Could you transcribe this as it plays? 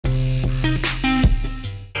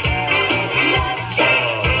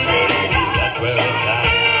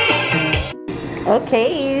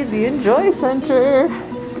Okay, the Enjoy Center.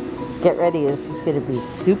 Get ready, this is gonna be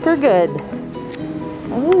super good.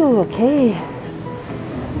 Oh, okay.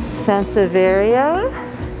 Sansevieria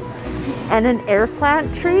and an air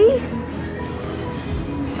plant tree.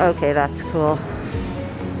 Okay, that's cool.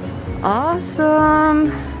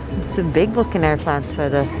 Awesome. Some big looking air plants for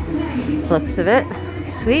the looks of it.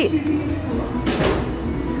 Sweet.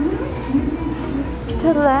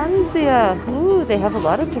 Tillandsia. Ooh, they have a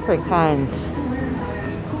lot of different kinds.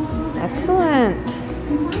 Excellent.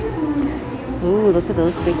 Ooh, look at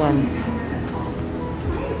those big ones.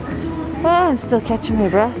 Oh, I'm still catching my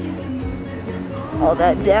breath. All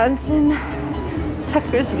that dancing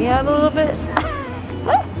tuckers me out a little bit.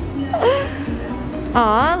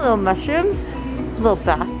 Aw, little mushrooms. Little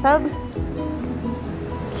bathtub.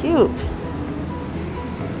 Cute.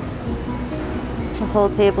 A whole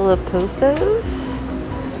table of pothos.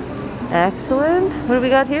 Excellent. What do we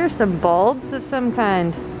got here? Some bulbs of some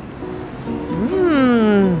kind.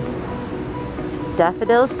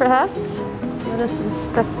 Daffodils, perhaps? Let us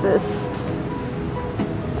inspect this.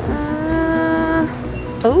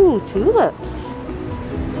 Oh, tulips.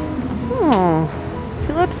 Oh,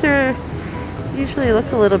 tulips are usually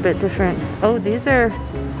look a little bit different. Oh, these are,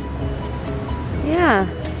 yeah,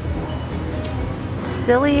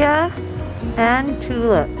 cilia and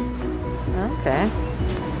tulips. Okay,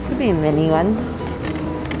 could be mini ones.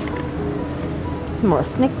 Some more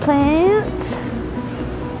snake plants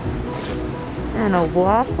and a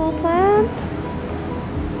waffle plant.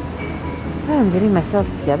 Oh, I'm getting myself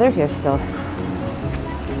together here still.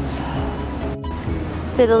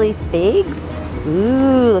 Fiddly figs.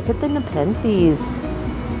 Ooh, look at the Nepenthes.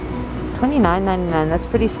 $29.99. That's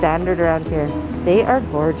pretty standard around here. They are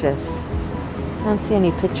gorgeous. I don't see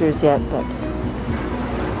any pictures yet, but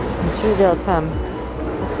I'm sure they'll come.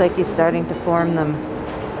 Looks like he's starting to form them.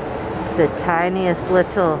 The tiniest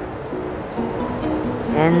little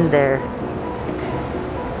end there.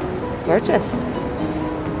 Gorgeous.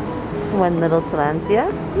 One little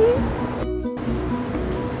Tillandsia.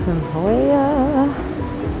 Some Hoya.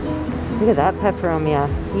 Look at that peperomia.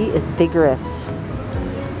 He is vigorous.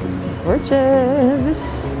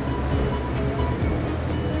 Gorgeous.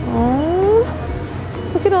 Oh,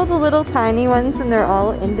 look at all the little tiny ones, and they're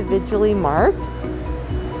all individually marked.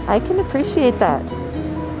 I can appreciate that.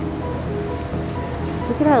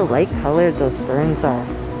 Look at how light colored those ferns are.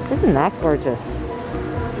 Isn't that gorgeous?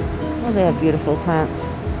 Oh, they have beautiful plants.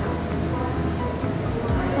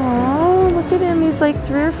 Oh, look at him. He's like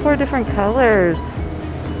 3 or 4 different colors.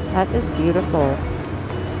 That is beautiful.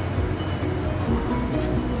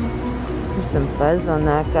 There's some fuzz on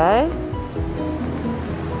that guy.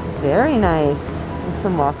 Very nice. And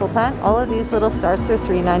some waffle plant. All of these little starts are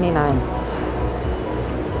 $3.99.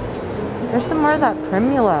 There's some more of that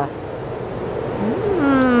primula.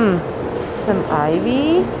 Some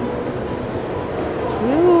ivy.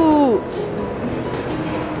 Cute.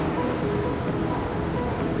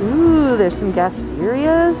 Ooh, there's some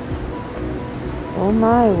gasterias. Oh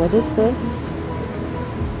my, what is this?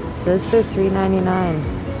 It says they're $3.99.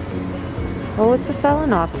 Oh, it's a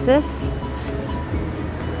phalaenopsis.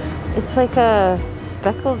 It's like a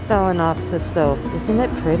speckled phalaenopsis though. Isn't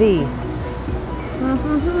it pretty?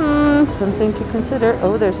 Something to consider.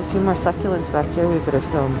 Oh, there's a few more succulents back here we better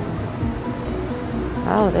film.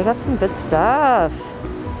 Wow, they got some good stuff.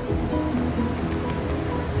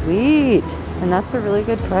 Sweet. And that's a really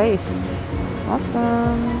good price.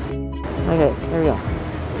 Awesome. Okay, here we go.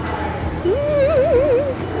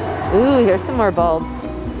 Ooh, here's some more bulbs.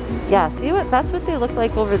 Yeah, see what? That's what they look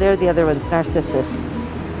like over there. The other one's narcissus.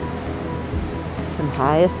 Some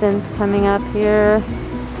hyacinth coming up here.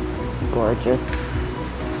 Gorgeous.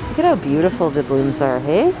 Look at how beautiful the blooms are,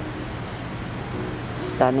 hey?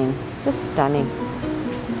 Stunning. Just stunning.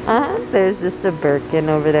 There's just a Birkin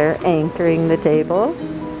over there anchoring the table.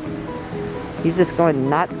 He's just going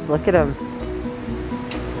nuts. Look at him.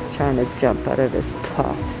 Trying to jump out of his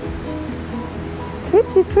pot.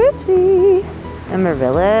 Pretty, pretty.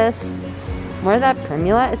 Amaryllis. More of that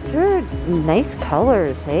primula. It's sort of nice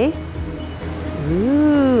colors, hey?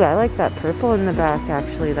 Ooh, I like that purple in the back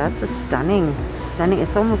actually. That's a stunning.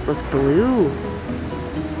 It almost looks blue.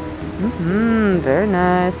 Very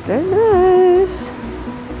nice, very nice.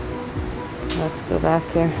 Let's go back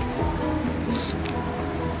here.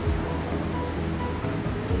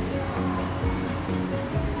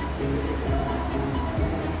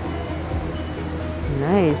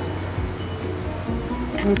 Nice.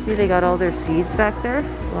 You see they got all their seeds back there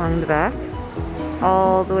along the back,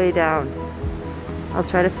 all the way down. I'll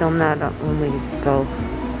try to film that when we go.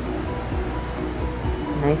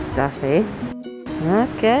 Nice stuff, eh?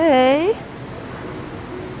 Okay.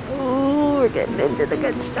 Ooh, we're getting into the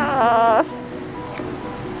good stuff.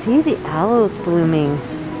 See the aloes blooming.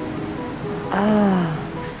 Ah,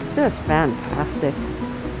 just fantastic.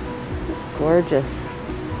 Just gorgeous.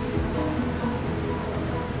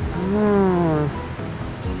 Oh.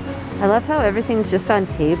 I love how everything's just on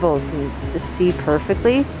tables and to see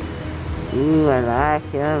perfectly. Ooh, I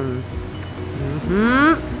like him.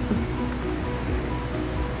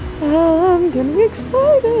 Oh, I'm gonna be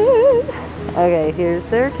excited. Okay, here's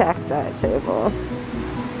their cacti table.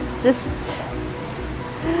 Just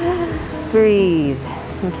breathe,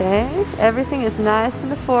 okay? Everything is nice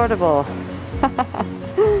and affordable.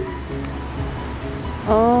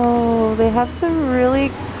 Oh, they have some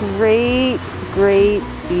really great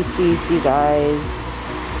species, you guys.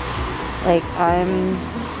 Like, I'm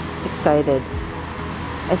excited.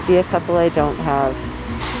 I see a couple I don't have.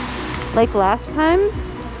 Like last time,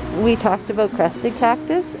 we talked about crested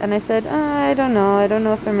cactus, and I said, I don't know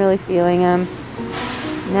if I'm really feeling them.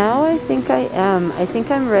 Now I think I am. I think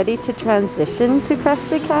I'm ready to transition to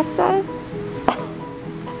crested cacti.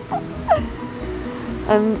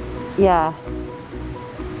 Yeah.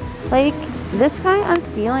 Like, this guy, I'm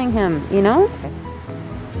feeling him, you know?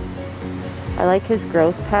 I like his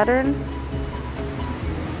growth pattern.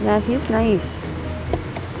 Yeah, he's nice.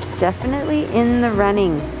 Definitely in the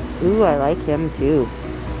running. Ooh, I like him too.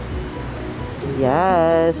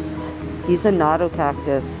 Yes. He's a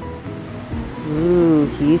Cactus. Ooh,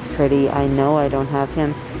 he's pretty. I know I don't have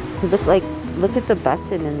him. Look at the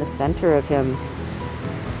button in the center of him.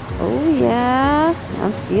 Oh yeah,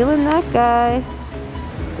 I'm feeling that guy.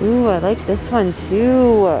 Ooh, I like this one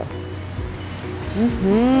too.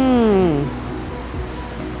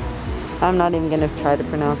 I'm not even gonna try to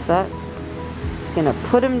pronounce that. Just gonna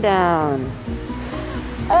put him down.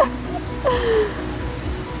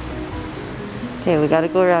 Okay, we gotta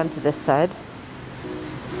go around to this side.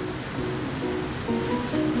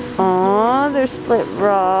 Aw, they're split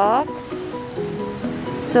rocks.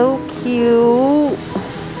 So cute.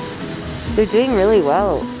 They're doing really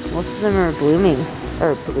well. Most of them are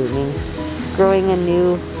growing a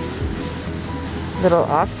new little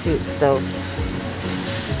offshoots though.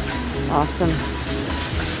 Awesome.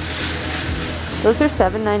 Those are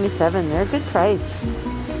 $7.97. They're a good price.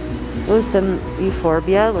 Those some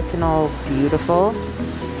euphorbia looking all beautiful.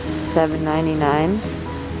 $7.99.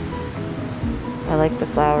 I like the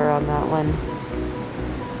flower on that one.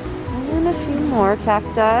 And then a few more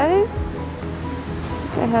cacti.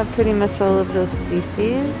 I have pretty much all of those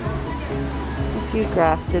species. A few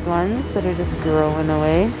grafted ones that are just growing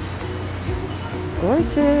away.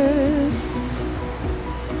 Gorgeous.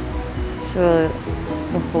 Show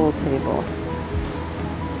the whole table.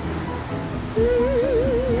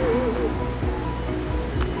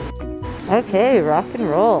 Okay, rock and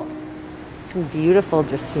roll. Some beautiful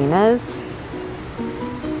dracaenas.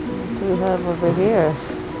 What do we have over here?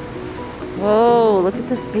 Whoa, look at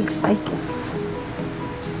this big ficus.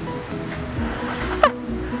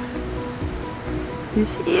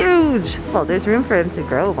 He's huge. Well, there's room for him to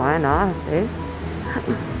grow. Why not, eh?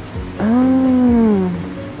 Oh.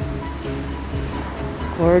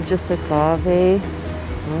 Gorgeous agave.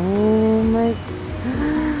 Oh my.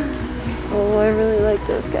 Oh, I really like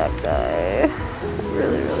those cacti. I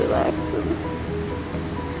really like them.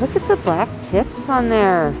 Look at the black tips on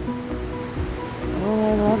there. Oh,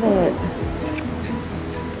 I love it.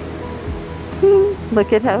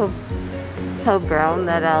 Look at how brown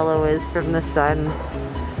that aloe is from the sun.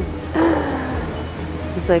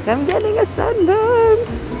 He's like, I'm getting a sunburn.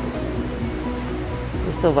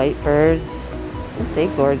 There's the white birds. Aren't they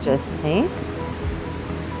gorgeous, hey?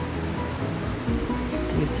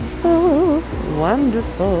 Beautiful,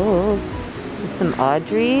 wonderful. And some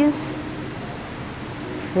Audreys.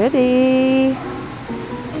 Pretty.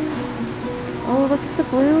 Oh, look at the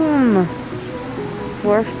bloom.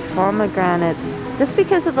 Dwarf pomegranates. Just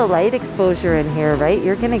because of the light exposure in here, right?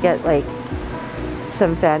 You're gonna get like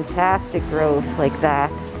some fantastic growth like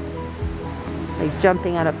that. Like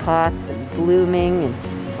jumping out of pots and blooming and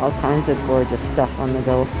all kinds of gorgeous stuff on the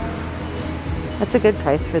go. That's a good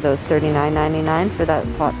price for those, $39.99 for that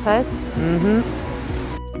pot size.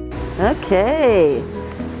 Okay.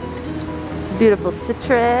 Beautiful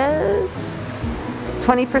citrus.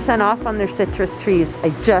 20% off on their citrus trees. I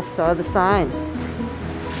just saw the sign.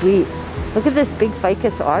 Sweet. Look at this big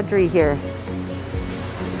ficus Audrey here.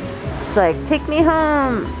 It's like, take me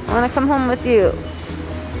home. I want to come home with you.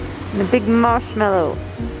 And a big marshmallow.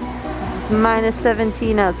 It's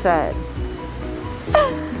 -17 outside.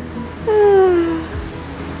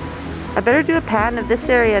 I better do a pan of this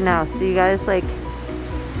area now so you guys like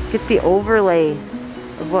get the overlay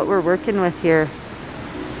of what we're working with here.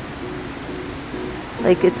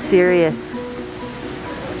 Like it's serious.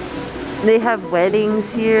 They have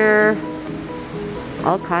weddings here,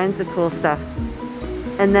 all kinds of cool stuff.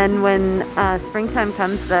 And then when springtime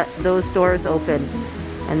comes, those doors open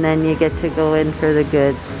and then you get to go in for the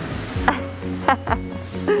goods.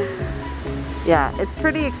 Yeah, it's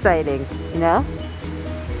pretty exciting, you know?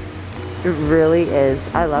 It really is.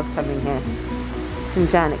 I love coming here. Some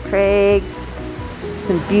Janet Craigs,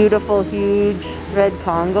 some beautiful huge red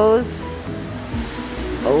Congos.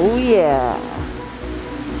 Oh yeah.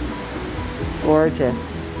 Gorgeous.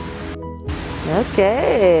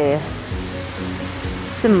 Okay.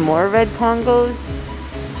 Some more red Congos.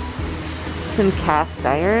 Some cast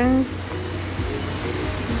irons.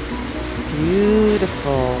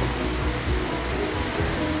 Beautiful.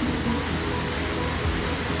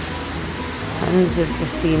 Tons of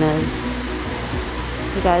Dracaenas.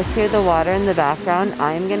 You guys hear the water in the background?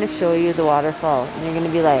 I'm going to show you the waterfall. And you're going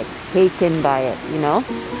to be like taken by it, you know?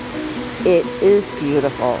 It is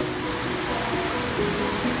beautiful.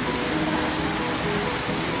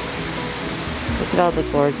 Look at all the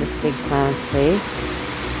gorgeous big plants, eh?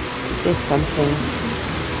 There's something.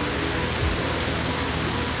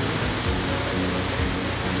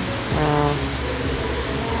 Wow.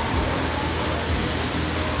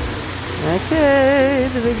 Okay,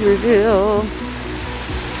 the big reveal.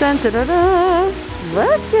 Dun, da, da, da.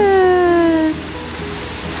 Look it!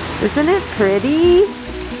 Isn't it pretty?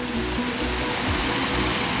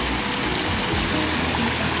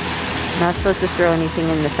 Not supposed to throw anything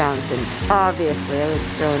in the fountain. Obviously, I would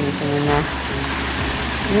throw anything in there.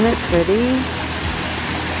 Isn't it pretty?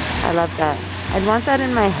 I love that. I'd want that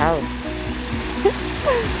in my house.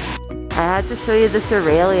 I had to show you this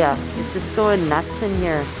Aurelia. It's just going nuts in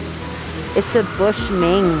here. It's a bush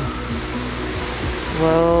Ming.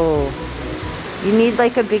 Whoa. You need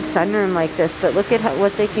like a big sunroom like this, but look at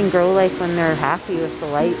what they can grow like when they're happy with the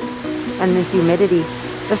light and the humidity.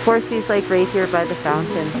 Of course, he's like right here by the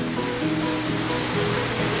fountain.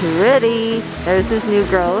 Pretty. There's his new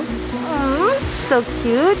growth. Oh, so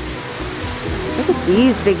cute. Look at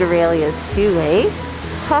these big Aurelias too, eh?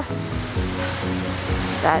 Huh.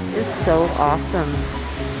 That is so awesome.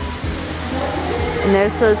 And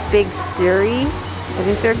there's those big Suri. I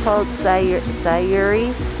think they're called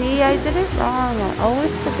Sayuri. See, I did it wrong. I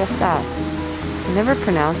always forget that. I never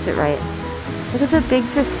pronounce it right. Look at the big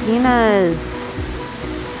Dracaenas.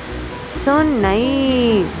 So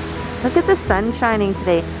nice. Look at the sun shining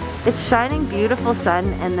today. It's shining beautiful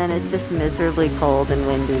sun and then it's just miserably cold and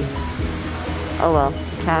windy. Oh well,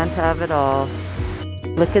 you can't have it all.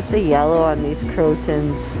 Look at the yellow on these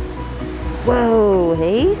crotons. Whoa,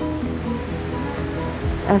 hey?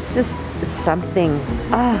 That's just something.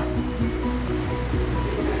 Ah.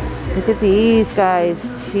 Look at these guys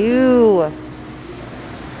too.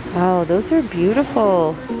 Wow, those are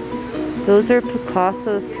beautiful. Those are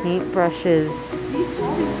Picasso's paintbrushes.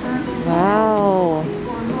 Wow.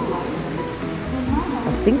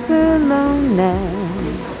 I think we're alone now.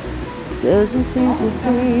 Doesn't seem to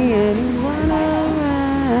be anyone around.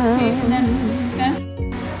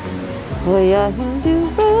 Hoya Hindu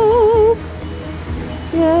robe.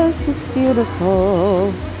 Yes, it's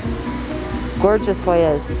beautiful. Gorgeous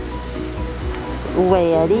Hoyas.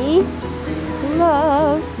 Wayeti.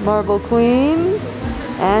 Love. Marble Queen.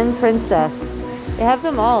 And Princess. They have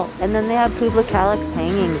them all. And then they have Publa Calyx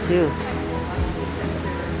hanging too.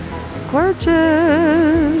 Gorgeous.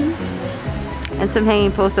 And some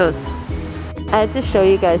hanging pothos. I had to show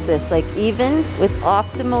you guys this. Like even with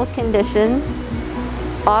optimal conditions,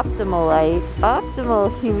 optimal light,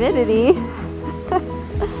 optimal humidity,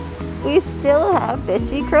 we still have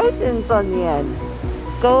bitchy crotons on the end.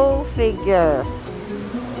 Go figure.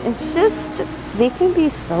 It's just, they can be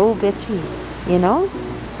so bitchy, you know?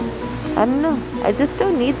 I don't know. I just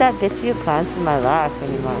don't need that bitchy of plants in my life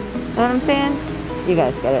anymore. You know what I'm saying? You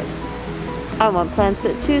guys get it. I want plants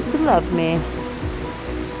that choose to love me.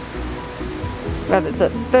 Rabbit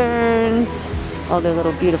foot ferns. All their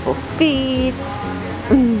little beautiful feet.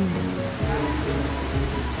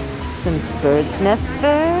 Some bird's nest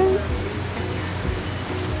ferns.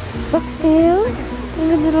 Foxtail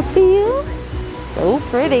in a little field. So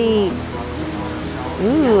pretty.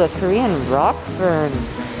 Ooh, a Korean rock fern.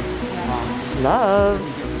 Love.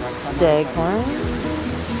 Staghorn.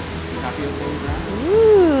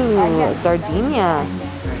 Ooh, a gardenia.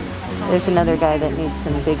 There's another guy that needs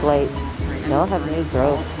some big light. They all have new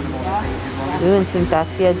growth. Ooh, and some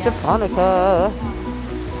Sympatia japonica.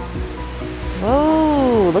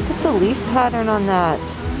 Whoa, look at the leaf pattern on that.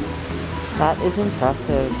 That is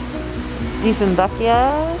impressive.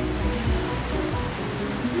 Diefenbachia.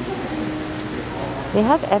 They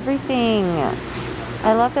have everything.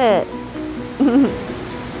 I love it.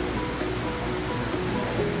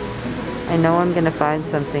 I know I'm gonna find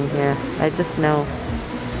something here. I just know.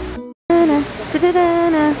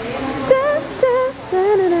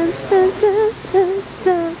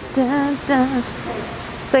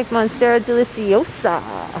 It's like Monstera Deliciosa.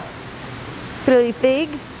 Really big.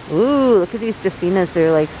 Ooh, look at these dracaenas.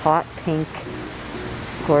 They're like hot pink.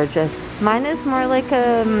 Gorgeous. Mine is more like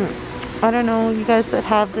I don't know, you guys that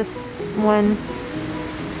have this one.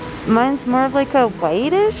 Mine's more of like a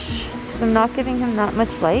whitish, because I'm not giving him that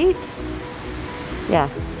much light. Yeah,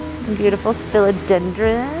 some beautiful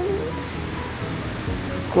philodendrons.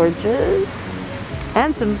 Gorgeous.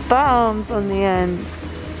 And some bombs on the end.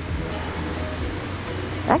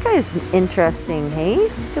 That guy's interesting, hey?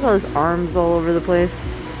 Look at all his arms all over the place.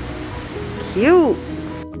 Cute.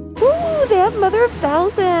 Ooh, they have Mother of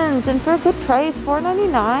Thousands, and for a good price,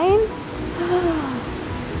 $4.99.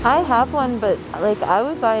 I have one, but like I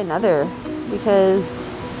would buy another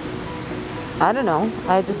because I don't know,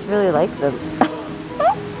 I just really like them.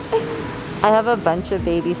 I have a bunch of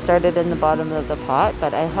babies started in the bottom of the pot,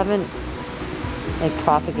 but I haven't like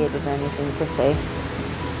propagated or anything per se.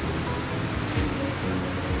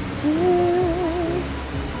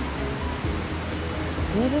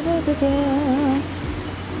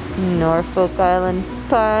 Norfolk Island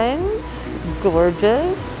pines,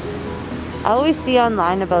 gorgeous. I always see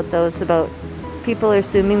online about those, about people are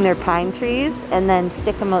assuming they're pine trees and then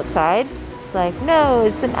stick them outside. It's like, no,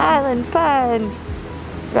 it's an island pine.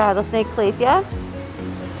 Rattlesnake Claypia.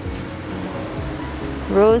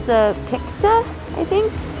 Rosa picta, I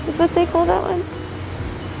think, is what they call that one.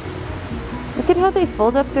 Look at how they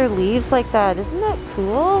fold up their leaves like that. Isn't that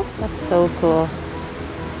cool? That's so cool.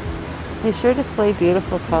 They sure display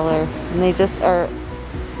beautiful color. And they just are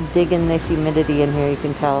digging the humidity in here, you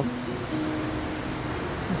can tell.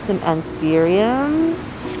 Some anthuriums.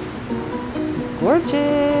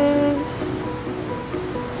 Gorgeous.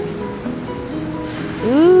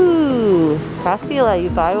 Ooh, Cassula, you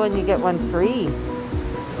buy one, you get one free.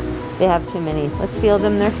 They have too many. Let's field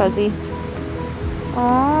them, they're fuzzy.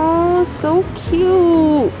 Oh, so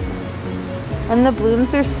cute. And the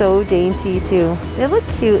blooms are so dainty too. They look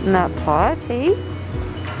cute in that pot, hey?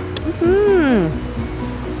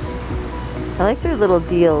 I like their little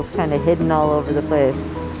deals kind of hidden all over the place.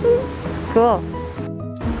 It's cool.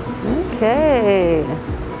 Okay.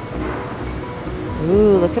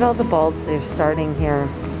 Ooh, look at all the bulbs they're starting here.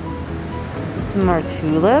 Some more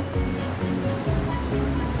tulips.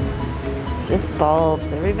 Just bulbs.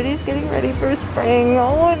 Everybody's getting ready for spring.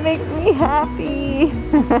 Oh, it makes me happy.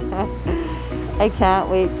 I can't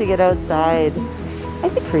wait to get outside. I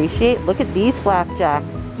appreciate, look at these flapjacks.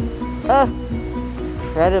 Oh,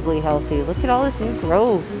 incredibly healthy. Look at all this new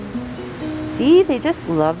growth. See, they just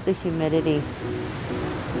love the humidity.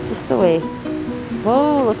 It's just the way.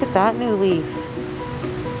 Whoa, look at that new leaf.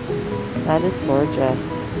 That is gorgeous.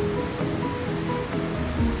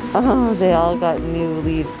 Oh, they all got new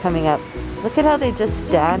leaves coming up. Look at how they just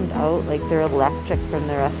stand out like they're electric from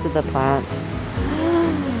the rest of the plant.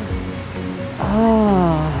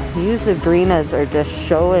 Oh, these Sabrinas are just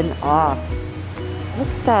showing off. Look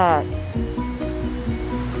at that.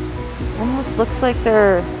 Almost looks like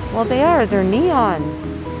they're, well, they are, they're neon.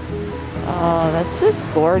 Oh, that's just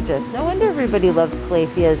gorgeous. No wonder everybody loves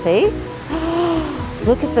calatheas, hey?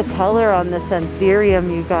 Look at the color on this anthurium,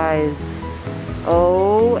 you guys.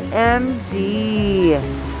 OMG.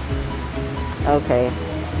 Okay.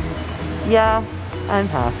 Yeah, I'm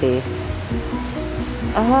happy.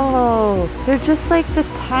 Oh, they're just like the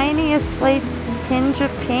tiniest slight tinge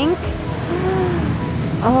of pink.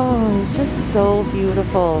 Oh, just so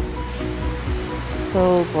beautiful.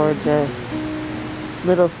 So gorgeous.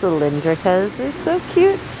 Little cylindricas, they're so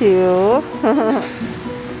cute too.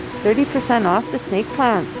 30% off the snake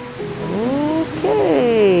plants.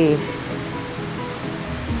 Okay.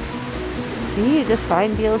 See, you just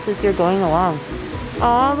find deals as you're going along.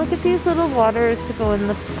 Oh, look at these little waters to go in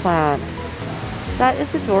the plant. That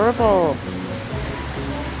is adorable.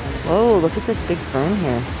 Whoa, look at this big fern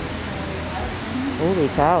here. Holy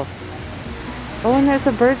cow. Oh, and there's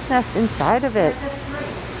a bird's nest inside of it.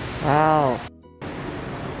 Wow.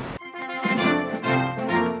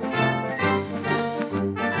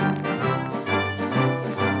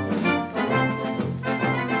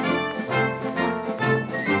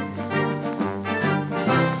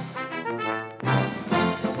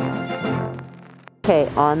 Okay,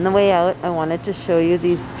 on the way out, I wanted to show you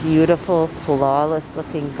these beautiful, flawless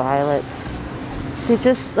looking violets. They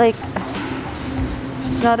just like,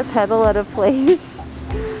 It's not a petal out of place.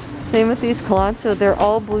 Same with these kalanchoe. They're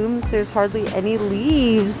all blooms. There's hardly any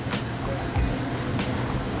leaves.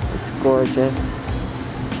 It's gorgeous.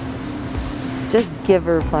 Just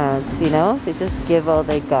giver plants, you know? They just give all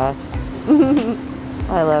they got.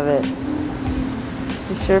 I love it.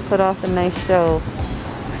 You sure put off a nice show.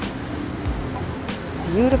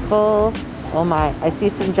 Beautiful. Oh my, I see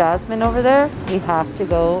some jasmine over there. We have to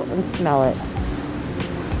go and smell it.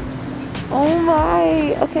 Oh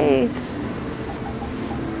my, okay.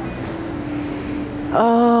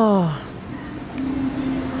 Oh.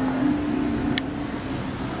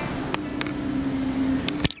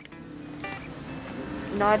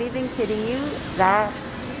 Not even kidding you, that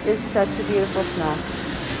is such a beautiful smell.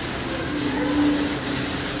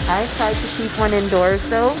 I tried to keep one indoors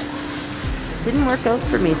though. Didn't work out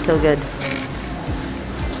for me so good.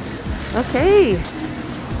 Okay.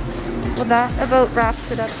 Well, that about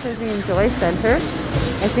wraps it up for the Enjoy Center.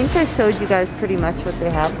 I think I showed you guys pretty much what they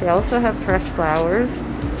have. They also have fresh flowers.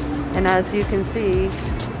 And as you can see,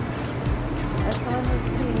 a ton of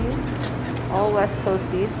seeds, all West Coast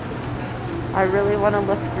seeds. I really want to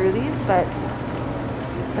look through these, but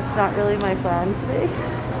that's not really my plan today.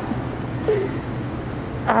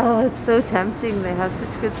 Oh, it's so tempting. They have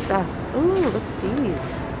such good stuff. Ooh, look at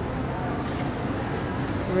these.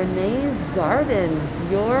 Renee's Garden,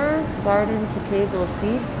 your garden to table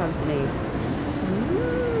seed company.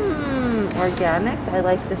 Organic. I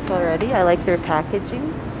like this already. I like their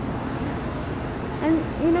packaging. And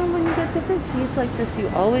you know, when you get different seeds like this, you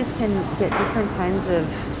always can get different kinds of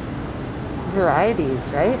varieties,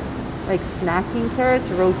 right? Like snacking carrots,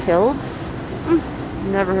 rotilled.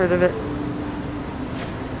 Never heard of it.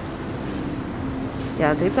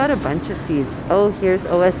 Yeah, they've got a bunch of seeds. Oh, here's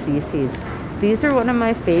OSC seeds. These are one of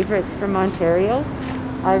my favorites from Ontario.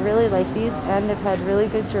 I really like these, and they've had really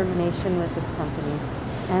good germination with this company.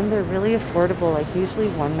 And they're really affordable, like usually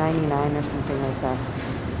 $1.99 or something like that.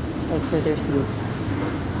 Like for their seeds.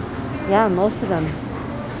 Yeah, most of them.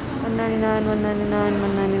 $1.99, $1.99,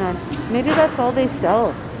 $1.99. Maybe that's all they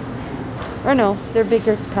sell. Or no, they're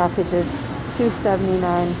bigger packages.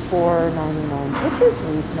 $2.79, $4.99, which is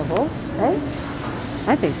reasonable, right?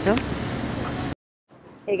 I think so.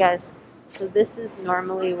 Hey guys, so this is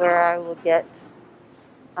normally where I will get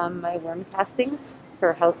my worm castings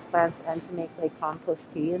for houseplants and to make like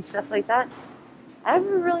compost tea and stuff like that. I have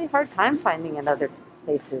a really hard time finding it other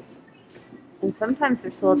places. And sometimes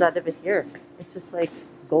they're sold out of it here. It's just like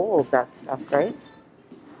gold, that stuff, right?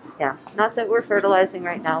 Yeah, not that we're fertilizing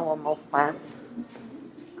right now on most plants.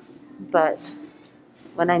 But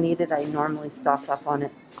when I need it, I normally stock up on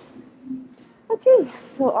it. Okay,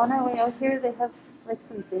 so on our way out here, they have like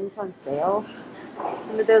some things on sale.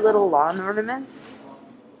 Some of their little lawn ornaments.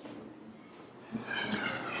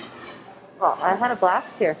 Well, I had a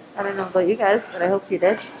blast here. I don't know about you guys, but I hope you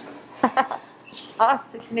did. Off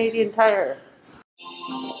to Canadian Tire.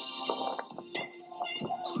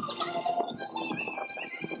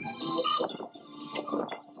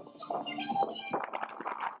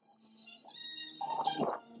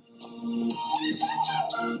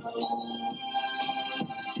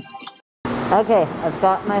 Okay, I've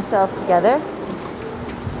got myself together.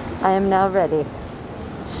 I am now ready.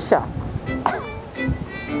 Shop.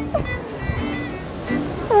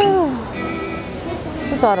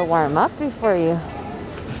 You gotta warm up before you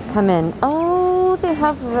come in. Oh, they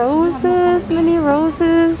have roses, mini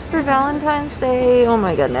roses for Valentine's Day. Oh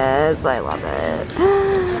my goodness, I love it.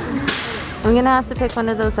 I'm gonna have to pick one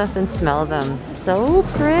of those up and smell them. So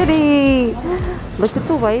pretty. Look at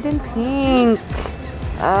the white and pink.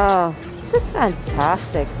 Oh, this is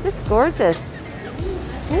fantastic. This is gorgeous.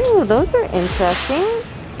 Ooh, those are interesting.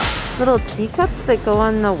 Little teacups that go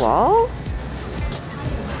on the wall.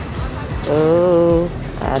 Oh,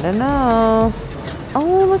 I don't know.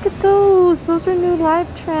 Oh, look at those. Those are new live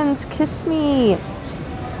trends. Kiss Me.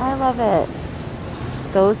 I love it.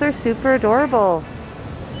 Those are super adorable.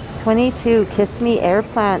 22 Kiss Me Air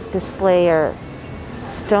Plant Displayer.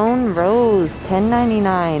 Stone Rose,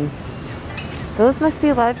 $10.99. Those must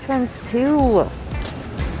be live trends too.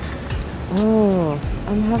 Oh,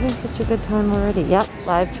 I'm having such a good time already. Yep,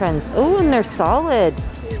 live trends. Oh, and they're solid.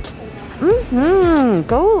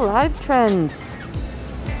 Go live trends.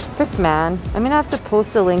 Frick man. I'm gonna have to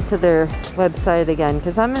post a link to their website again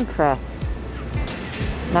because I'm impressed.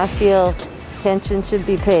 And I feel attention should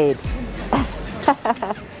be paid.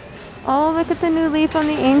 Oh, look at the new leaf on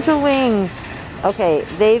the angel wing. Okay,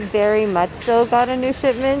 they very much so got a new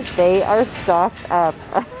shipment. They are stocked up.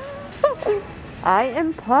 I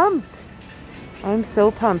am pumped. I'm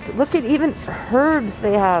so pumped. Look at even herbs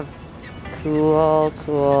they have. Cool,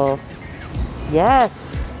 cool.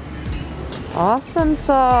 Yes. Awesome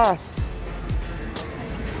sauce.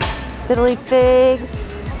 Fiddly figs.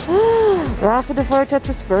 Rhaphidophora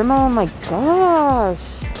tetrasperma. Oh my gosh.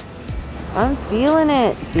 I'm feeling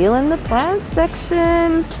it. Feeling the plant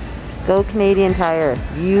section. Go Canadian Tire.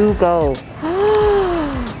 You go.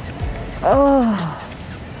 Oh.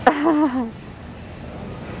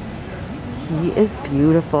 He is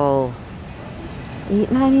beautiful.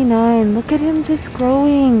 $8.99. Look at him just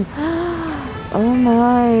growing. Oh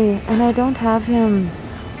my. And I don't have him.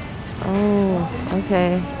 Oh,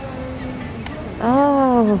 okay.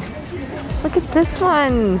 Oh, look at this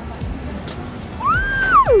one.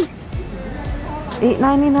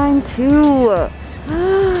 $8.99 too.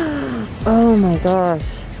 Oh my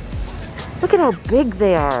gosh. Look at how big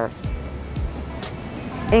they are.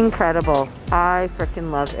 Incredible. I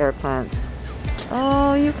freaking love air plants.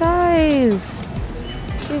 Oh, you guys.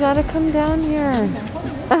 You gotta come down here.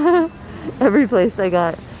 Every place I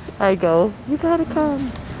go, you gotta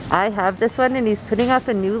come. I have this one and he's putting up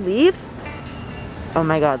a new leaf. Oh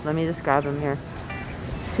my god, let me just grab him here.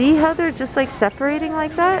 See how they're just like separating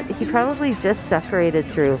like that? He probably just separated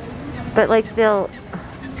through. But like they'll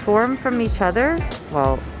form from each other.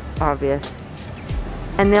 Well, obvious.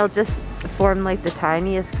 And they'll just form like the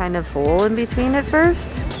tiniest kind of hole in between at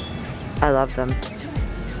first. I love them.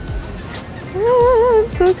 Oh, I'm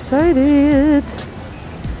so excited.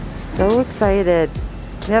 So excited.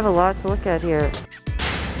 We have a lot to look at here.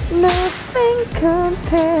 Nothing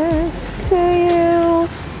compares to you.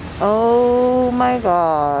 Oh my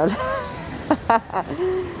god.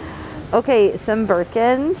 Okay, some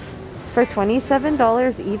Birkins for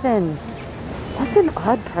 $27 even. That's an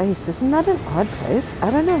odd price. Isn't that an odd price?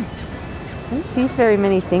 I don't know. I don't see very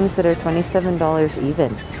many things that are $27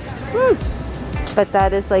 even. But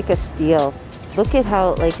that is like a steal. Look at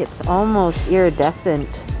how like it's almost iridescent.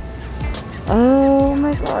 Oh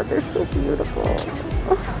my god, they're so beautiful.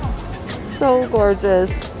 So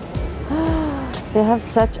gorgeous. They have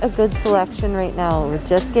such a good selection right now. We're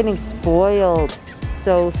just getting spoiled.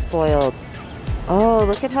 So spoiled. Oh,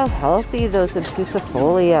 look at how healthy those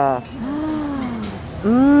obtusifolia.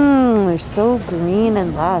 They're so green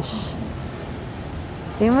and lush.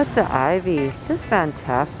 Same with the ivy. Just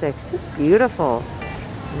fantastic. Just beautiful.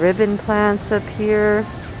 Ribbon plants up here.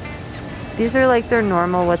 These are like their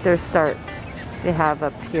normal, what their starts they have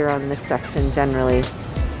up here on this section generally.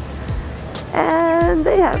 And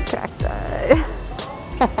they have cacti.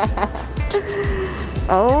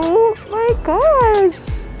 Oh my gosh.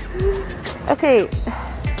 Okay,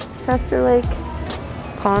 just have to like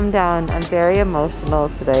calm down. I'm very emotional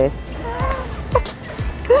today.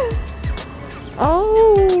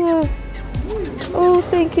 Oh,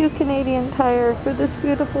 thank you Canadian Tire for this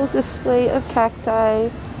beautiful display of cacti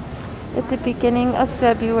at the beginning of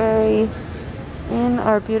February in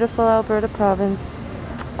our beautiful Alberta province.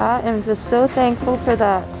 I am just so thankful for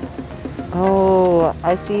that. Oh,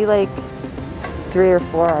 I see like 3 or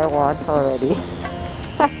 4 I want already.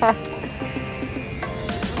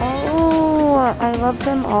 Oh, I love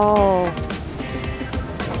them all.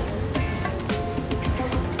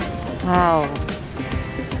 Wow.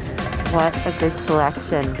 What a good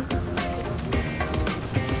selection.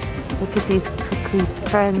 Look at these prickly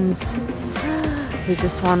friends. They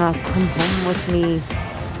just want to come home with me.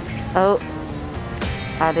 Oh,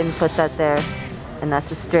 I didn't put that there. And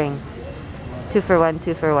that's a string. 2 for 1,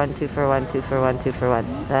 2 for 1, 2 for 1, 2 for 1, 2 for 1.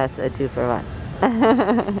 That's a 2 for 1.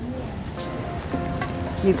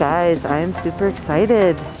 You guys, I am super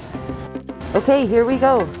excited. Okay, here we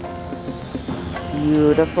go.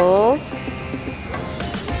 Beautiful.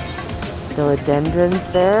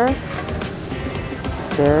 Philodendrons there.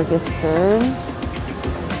 Asparagus fern.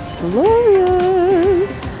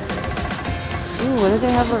 Glorious. Ooh, what do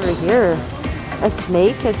they have over here? A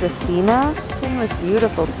snake, a dracaena. This one was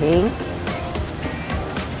beautiful pink.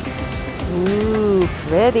 Ooh,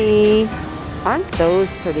 pretty. Aren't those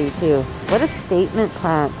pretty too? What a statement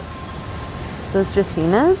plant. Those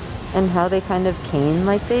dracaenas and how they kind of cane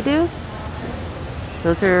like they do.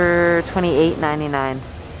 Those are $28.99.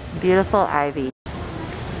 Beautiful ivy.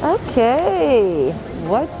 Okay,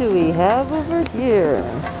 what do we have over here?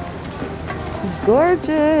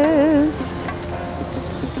 Gorgeous.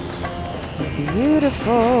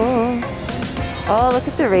 Beautiful. Oh, look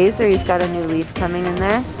at the razor. He's got a new leaf coming in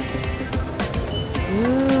there.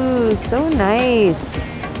 Ooh, so nice.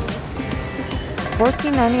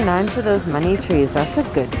 $14.99 for those money trees. That's a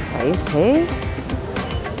good price, hey?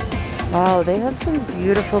 Wow, they have some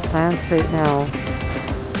beautiful plants right now.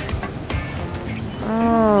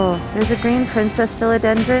 Oh, there's a green princess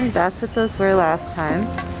philodendron. That's what those were last time.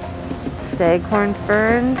 Staghorn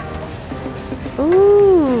ferns.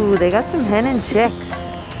 Ooh, they got some hen and chicks.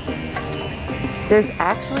 There's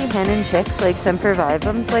actually hen and chicks, like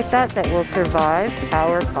sempervivums like that will survive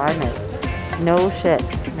our climate. No shit,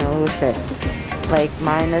 no shit. Like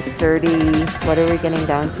minus 30, what are we getting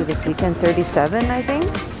down to this weekend? 37, I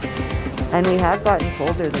think? And we have gotten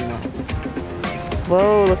colder than that.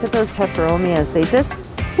 Whoa, look at those peperomias. They just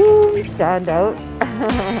stand out.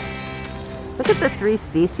 Look at the 3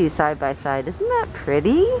 species side by side. Isn't that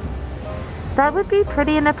pretty? That would be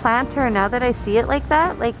pretty in a planter now that I see it like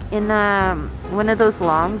that. Like in one of those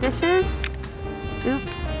long dishes.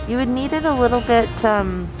 Oops. You would need it a little bit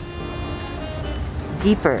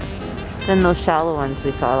deeper than those shallow ones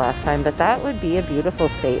we saw last time. But that would be a beautiful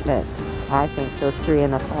statement. I think those 3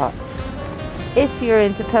 in a pot. If you're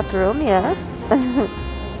into peperomia.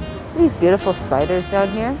 These beautiful spiders down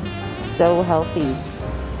here. So healthy.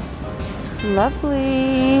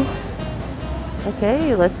 Lovely.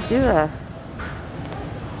 Okay, let's do a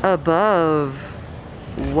above.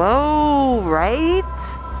 Whoa, right?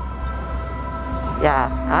 Yeah,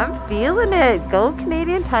 I'm feeling it. Go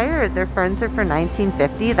Canadian Tire. Their ferns are for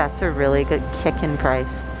 $19.50. That's a really good kickin' price.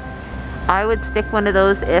 I would stick one of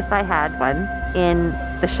those if I had one in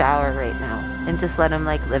the shower right now and just let him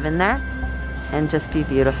like live in there and just be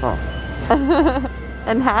beautiful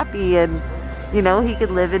and happy, and you know, he could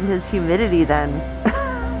live in his humidity then.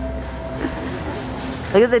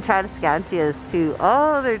 Look at the Tradescantias too.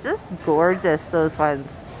 Oh, they're just gorgeous, those ones.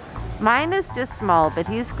 Mine is just small, but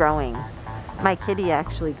he's growing. My kitty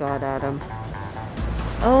actually got at him.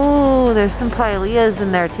 Oh, there's some Pileas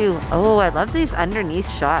in there too. Oh, I love these underneath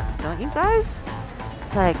shots, don't you guys?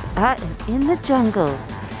 It's like, I am in the jungle.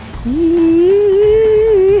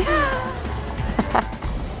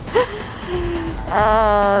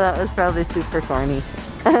 Oh, that was probably super corny.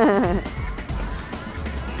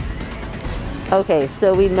 Okay,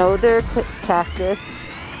 so we know their cactus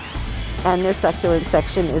and their succulent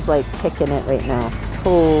section is like kicking it right now.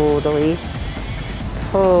 Totally.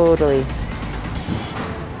 Totally.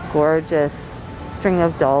 Gorgeous. String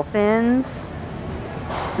of dolphins.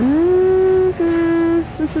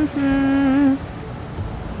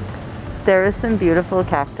 There is some beautiful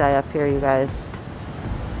cacti up here, you guys.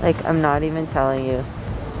 Like, I'm not even telling you.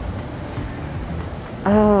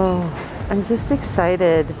 Oh, I'm just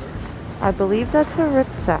excited. I believe that's a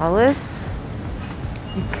Ripsalis.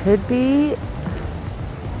 It could be.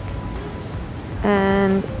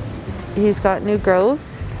 And he's got new growth.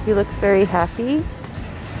 He looks very happy.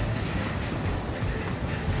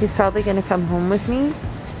 He's probably gonna come home with me.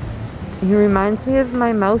 He reminds me of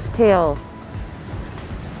my mouse tail.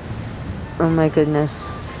 Oh my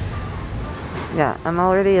goodness. Yeah, I'm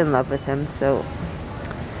already in love with him, so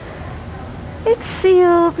it's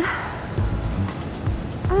sealed.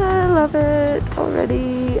 I love it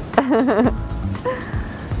already.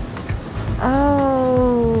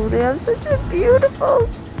 Oh, they have such a beautiful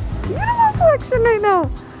selection right now.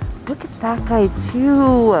 Look at that guy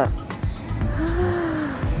too.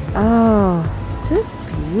 Oh, just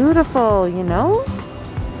beautiful, you know?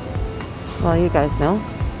 Well, you guys know.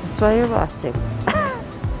 That's why you're watching.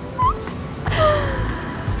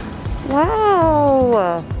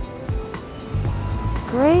 Wow.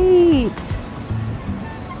 Great.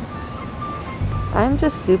 I'm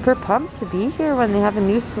just super pumped to be here when they have a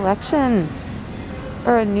new selection.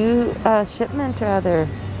 Or a new shipment, rather.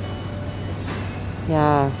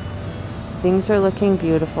 Yeah. Things are looking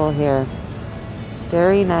beautiful here.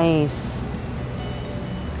 Very nice.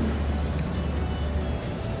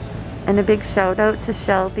 And a big shout out to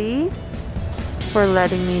Shelby for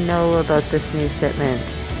letting me know about this new shipment.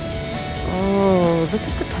 Oh, look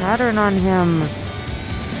at the pattern on him.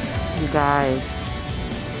 You guys.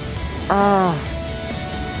 Oh,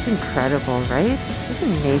 it's incredible, right?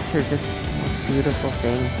 Isn't nature just the most beautiful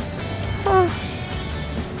thing? Oh,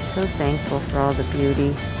 so thankful for all the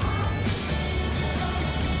beauty.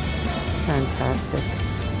 Fantastic.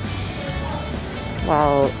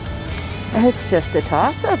 Well, it's just a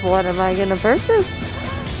toss-up. What am I gonna purchase?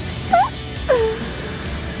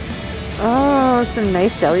 Oh, some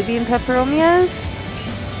nice jelly bean peperomias.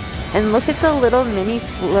 And look at the little mini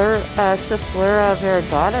Chaflura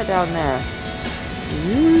variegata down there.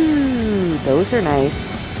 Ooh, those are nice.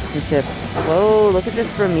 Whoa, look at this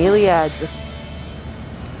bromelia. Just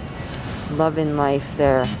loving life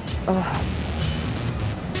there. Oh,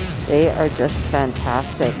 they are just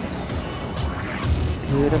fantastic.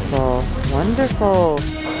 Beautiful. Wonderful.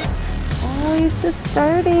 Oh, he's just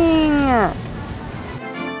starting.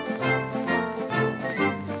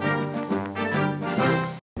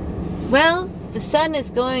 Well, the sun is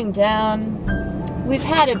going down. We've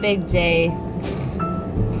had a big day.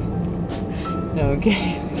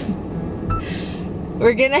 Okay.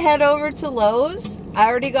 We're gonna head over to Lowe's. I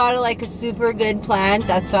already got like a super good plant.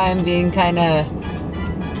 That's why I'm being kind of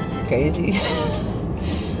crazy.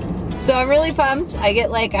 So I'm really pumped. I get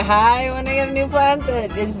like a high when I get a new plant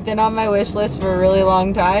that has been on my wish list for a really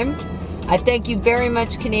long time. I thank you very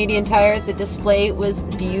much, Canadian Tire. The display was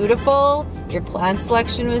beautiful. Your plant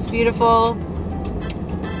selection was beautiful.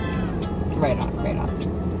 Right on, right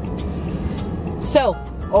on. So,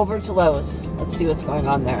 over to Lowe's. Let's see what's going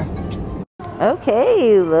on there.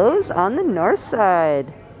 Okay, Lowe's on the north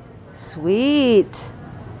side. Sweet.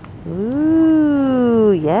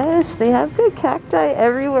 Ooh, yes, they have good cacti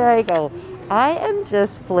everywhere I go. I am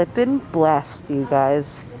just flippin' blessed, you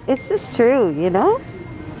guys. It's just true, you know?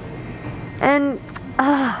 And,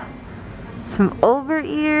 some over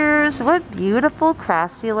ears. What beautiful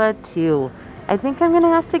crassula, too. I think I'm gonna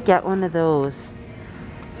have to get one of those.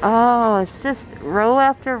 Oh, it's just row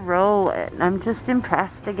after row. And I'm just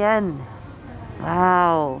impressed again.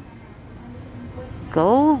 Wow.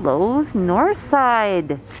 Go Lowe's north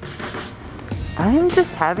side. I'm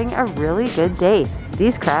just having a really good day.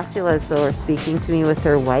 These crassulas though are speaking to me with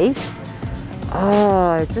their white. Oh,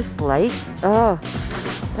 I just like, oh,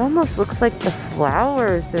 it almost looks like the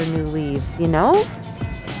flowers, their new leaves, you know?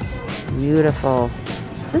 Beautiful.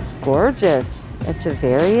 Just gorgeous.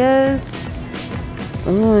 Echeverias.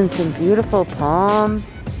 Ooh, and some beautiful palm.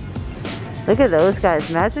 Look at those guys.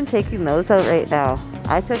 Imagine taking those out right now.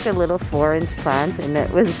 I took a little 4-inch plant and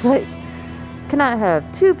it was like, can I have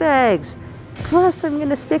 2 bags? Plus I'm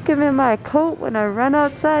gonna stick them in my coat when I run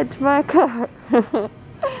outside to my car.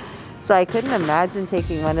 So I couldn't imagine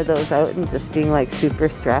taking one of those out and just being like super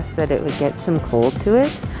stressed that it would get some cold to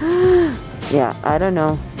it. Yeah, I don't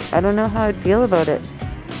know. I don't know how I'd feel about it.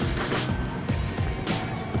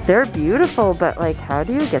 They're beautiful, but like, how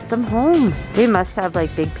do you get them home? They must have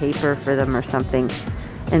like big paper for them or something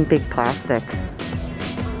and big plastic.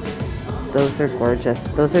 Those are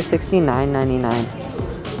gorgeous. Those are $69.99.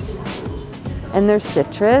 And they're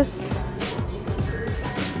citrus.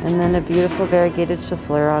 And then a beautiful variegated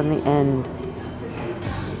chafleur on the end.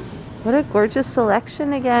 What a gorgeous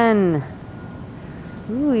selection again.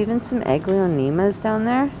 Ooh, even some Aglaonemas down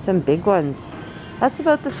there. Some big ones. That's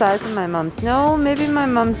about the size of my mom's. No, maybe my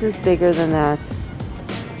mom's is bigger than that.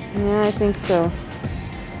 Yeah, I think so.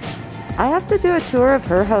 I have to do a tour of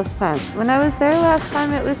her houseplants. When I was there last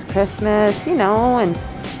time, it was Christmas, you know, and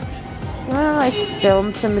you want to like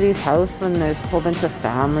film somebody's house when there's a whole bunch of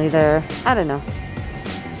family there. I don't know.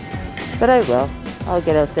 But I will. I'll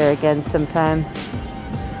get out there again sometime.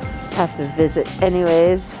 I have to visit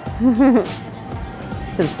anyways.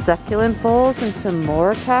 Some succulent bowls and some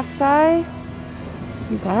more cacti.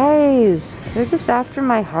 You guys, they're just after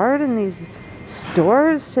my heart in these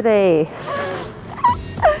stores today.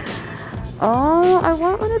 Oh, I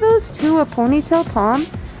want one of those too, a ponytail palm,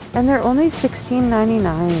 and they're only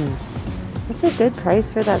 $16.99. That's a good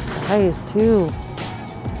price for that size too.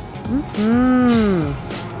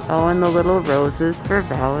 Oh, and the little roses for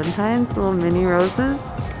Valentine's, little mini roses.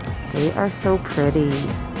 They are so pretty.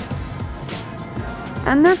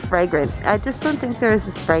 And they're fragrant. I just don't think they're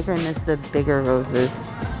as fragrant as the bigger roses.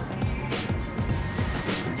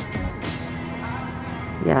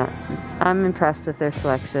 Yeah, I'm impressed with their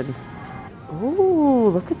selection. Ooh,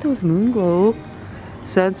 look at those Moonglow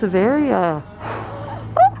Sansevieria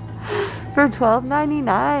for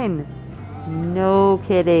 $12.99. No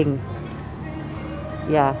kidding.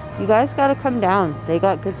 Yeah, you guys gotta come down. They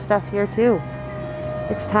got good stuff here too.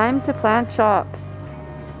 It's time to plant shop.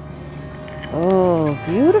 Oh,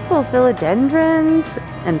 beautiful philodendrons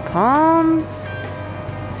and palms.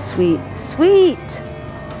 Sweet, sweet.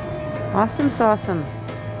 Awesome sauceum.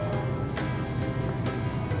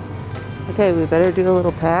 Okay, we better do a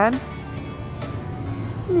little pan.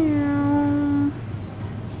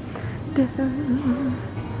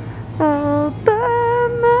 All by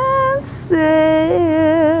myself.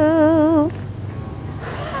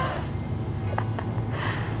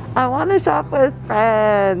 I want to shop with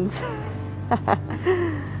friends.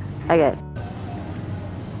 Okay.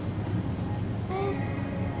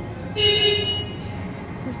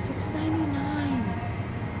 For $6.99.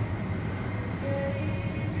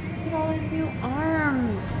 Look at all these new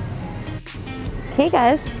arms. Okay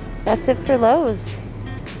guys, that's it for Lowe's.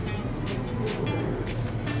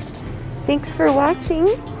 Thanks for watching.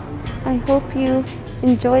 I hope you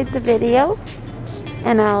enjoyed the video,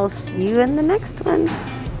 and I'll see you in the next one.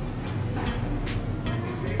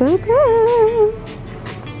 Bye-bye.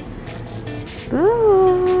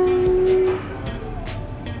 Bye.